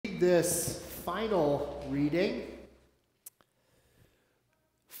this final reading.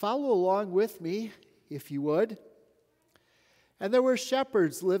 Follow along with me, if you would. And there were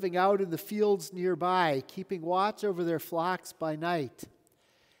shepherds living out in the fields nearby, keeping watch over their flocks by night.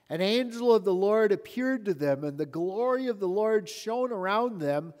 An angel of the Lord appeared to them, and the glory of the Lord shone around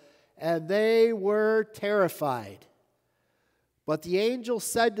them, and they were terrified. But the angel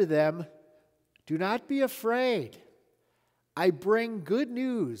said to them, "Do not be afraid. I bring good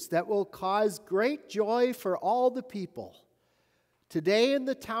news that will cause great joy for all the people. Today in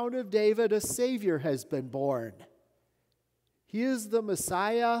the town of David a Savior has been born. He is the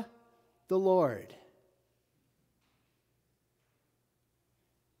Messiah, the Lord."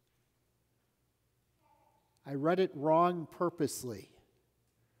 I read it wrong purposely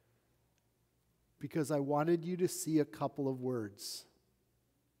because I wanted you to see a couple of words.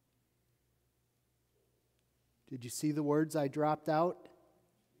 Did you see the words I dropped out?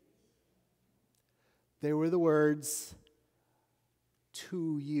 They were the words,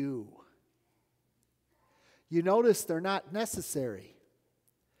 "to you." You notice they're not necessary.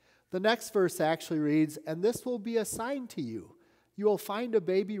 The next verse actually reads, "And this will be a sign to you. You will find a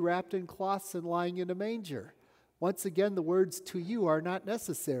baby wrapped in cloths and lying in a manger." Once again, the words "to you" are not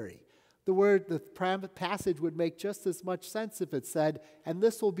necessary. The passage would make just as much sense if it said, "And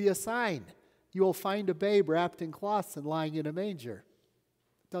this will be a sign. You will find a babe wrapped in cloths and lying in a manger."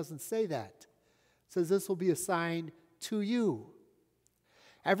 It doesn't say that. It says this will be a sign to you.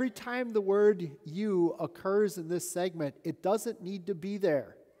 Every time the word "you" occurs in this segment, it doesn't need to be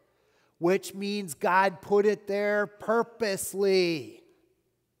there, which means God put it there purposely.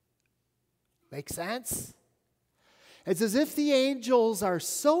 Make sense? It's as if the angels are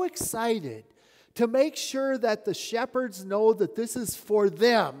so excited to make sure that the shepherds know that this is for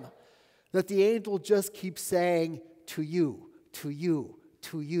them, that the angel just keeps saying, "to you, to you,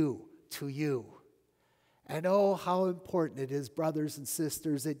 to you, to you." And oh, how important it is, brothers and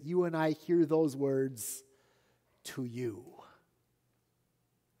sisters, that you and I hear those words, "to you."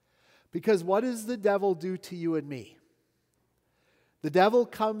 Because what does the devil do to you and me? The devil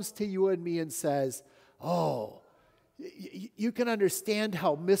comes to you and me and says, "Oh, you can understand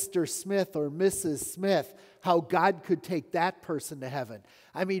how Mr. Smith or Mrs. Smith, how God could take that person to heaven.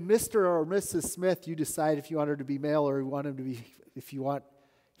 I mean, Mr. or Mrs. Smith, you decide if you want her to be male or if you want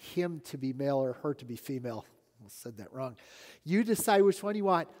him to be male or her to be female." I said that wrong. You decide which one you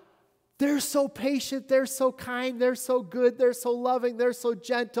want. They're so patient, they're so kind, they're so good, they're so loving, they're so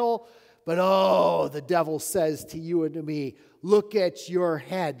gentle. But oh, the devil says to you and to me, "Look at your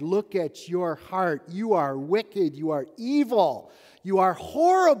head, look at your heart. You are wicked, you are evil, you are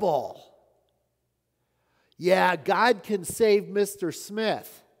horrible. Yeah, God can save Mr.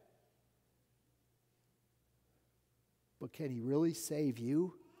 Smith, but can he really save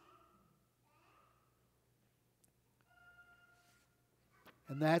you?"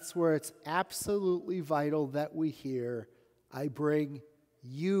 And that's where it's absolutely vital that we hear, "I bring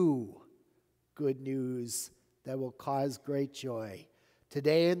you good news that will cause great joy.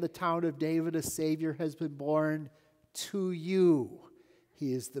 Today in the town of David a Savior has been born. To you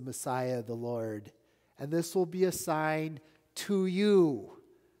he is the Messiah, the Lord. And this will be a sign to you.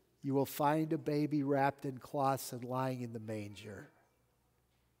 You will find a baby wrapped in cloths and lying in the manger."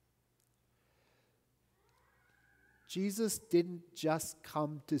 Jesus didn't just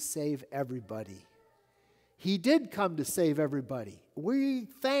come to save everybody. He did come to save everybody. We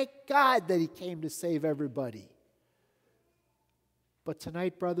thank God that he came to save everybody. But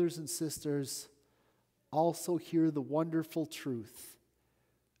tonight, brothers and sisters, also hear the wonderful truth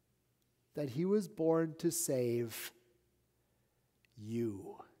that he was born to save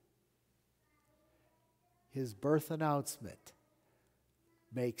you. His birth announcement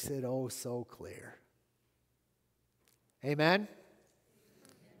makes it oh so clear. Amen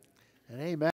and amen.